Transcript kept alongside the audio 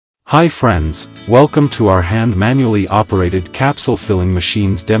Hi friends, welcome to our hand manually operated capsule filling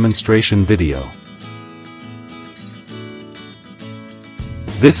machines demonstration video.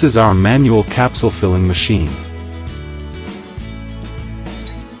 This is our manual capsule filling machine.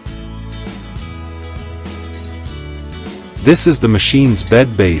 This is the machine's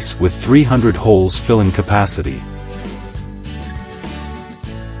bed base with 300 holes filling capacity.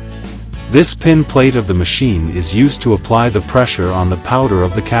 This pin plate of the machine is used to apply the pressure on the powder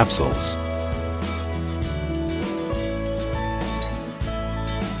of the capsules.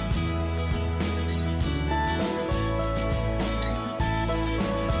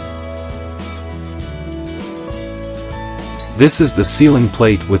 This is the sealing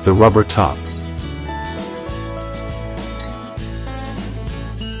plate with the rubber top.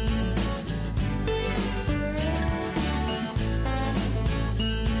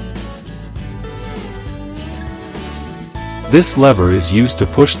 This lever is used to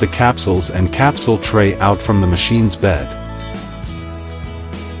push the capsules and capsule tray out from the machine's bed.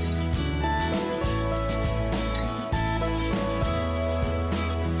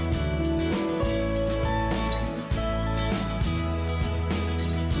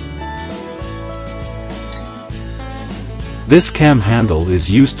 This cam handle is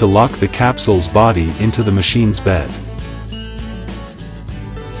used to lock the capsule's body into the machine's bed.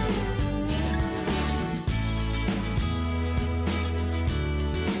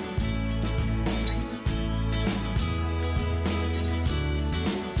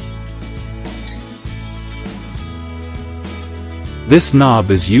 This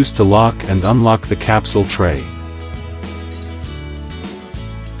knob is used to lock and unlock the capsule tray.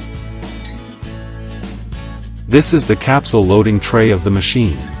 This is the capsule loading tray of the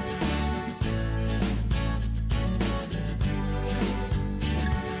machine.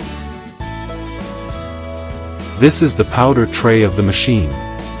 This is the powder tray of the machine.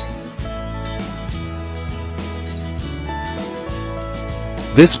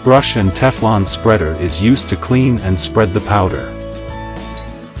 This brush and Teflon spreader is used to clean and spread the powder.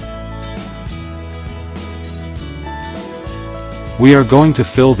 We are going to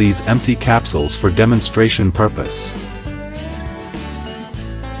fill these empty capsules for demonstration purpose.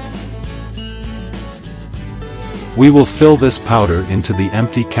 We will fill this powder into the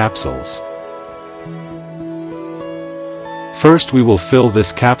empty capsules. First we will fill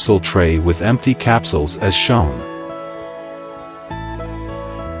this capsule tray with empty capsules as shown.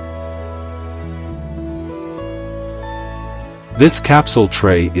 This capsule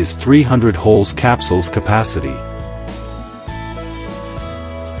tray is 300 holes capsules capacity.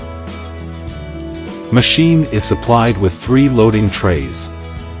 Machine is supplied with 3 loading trays.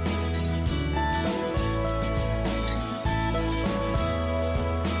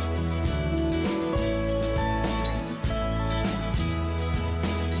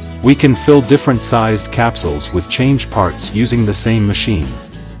 We can fill different sized capsules with change parts using the same machine.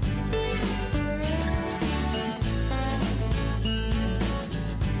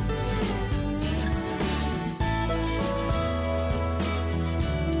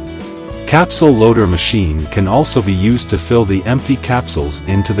 Capsule loader machine can also be used to fill the empty capsules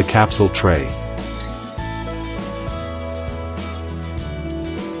into the capsule tray.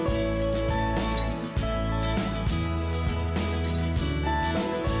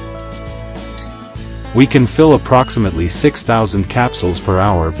 We can fill approximately 6,000 capsules per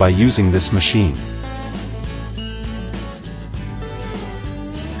hour by using this machine.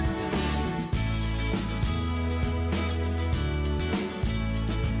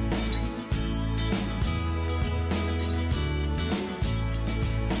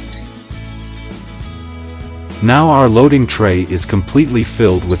 Now our loading tray is completely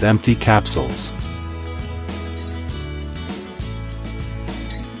filled with empty capsules.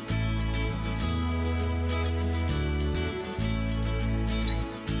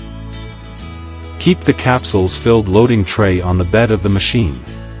 Keep the capsules filled loading tray on the bed of the machine.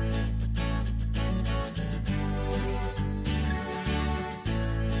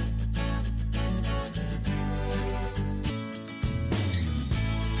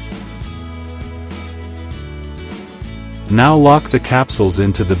 Now lock the capsules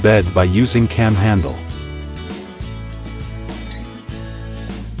into the bed by using cam handle.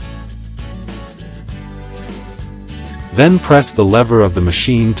 Then press the lever of the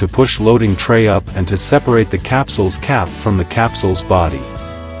machine to push loading tray up and to separate the capsule's cap from the capsule's body.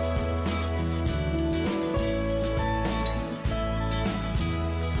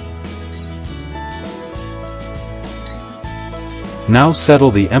 Now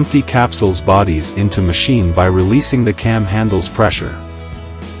settle the empty capsules bodies into machine by releasing the cam handle's pressure.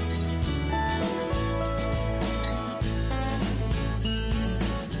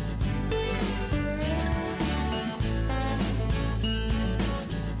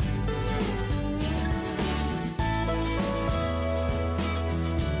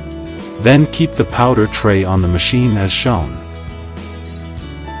 Then keep the powder tray on the machine as shown.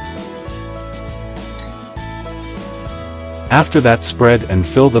 After that, spread and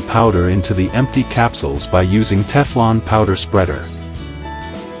fill the powder into the empty capsules by using Teflon powder spreader.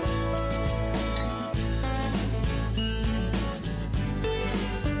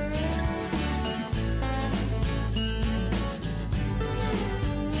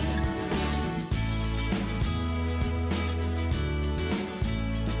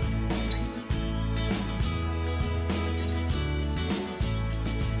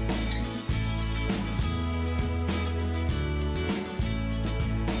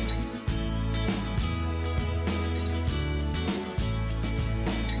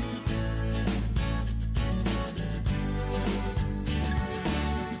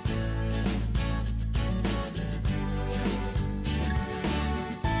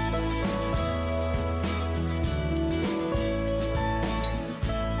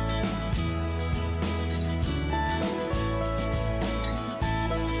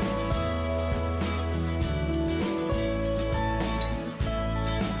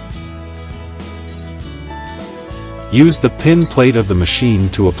 Use the pin plate of the machine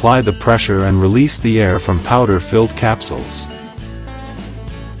to apply the pressure and release the air from powder-filled capsules.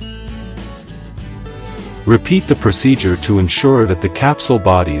 Repeat the procedure to ensure that the capsule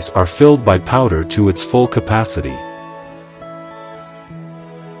bodies are filled by powder to its full capacity.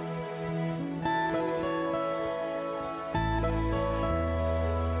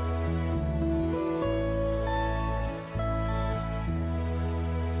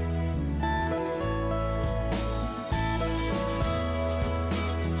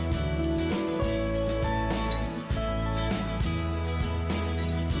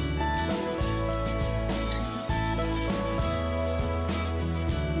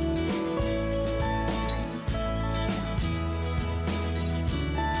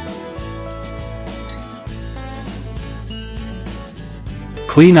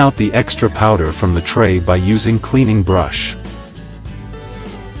 Clean out the extra powder from the tray by using cleaning brush.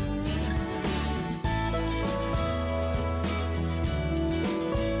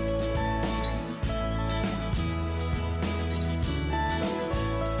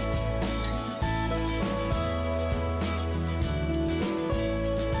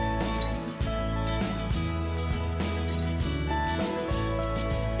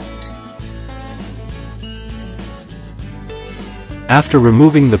 After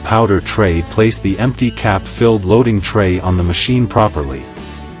removing the powder tray, place the empty cap-filled loading tray on the machine properly.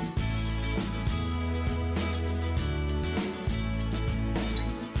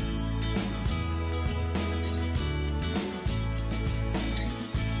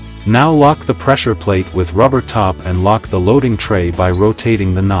 Now lock the pressure plate with rubber top and lock the loading tray by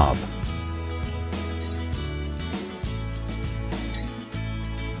rotating the knob.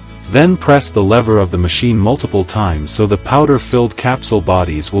 Then press the lever of the machine multiple times so the powder-filled capsule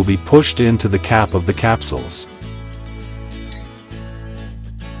bodies will be pushed into the cap of the capsules.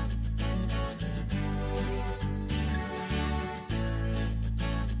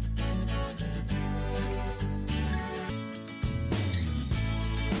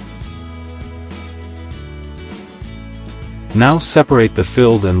 Now separate the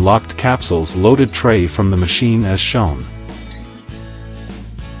filled and locked capsules loaded tray from the machine as shown.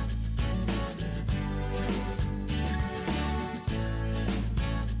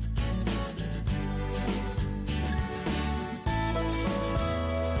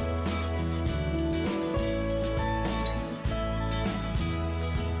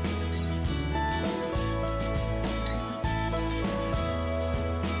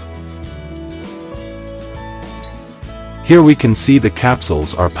 Here we can see the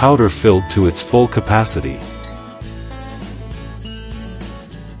capsules are powder filled to its full capacity.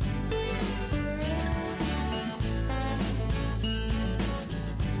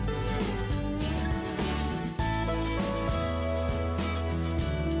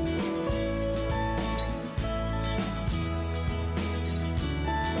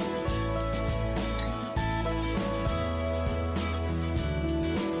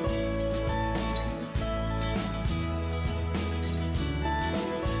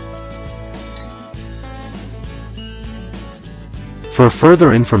 For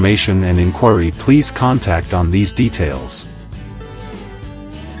further information and inquiry, please contact on these details.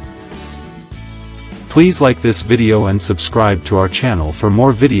 Please like this video and subscribe to our channel for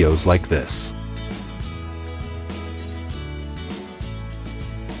more videos like this.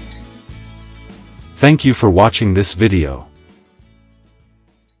 Thank you for watching this video.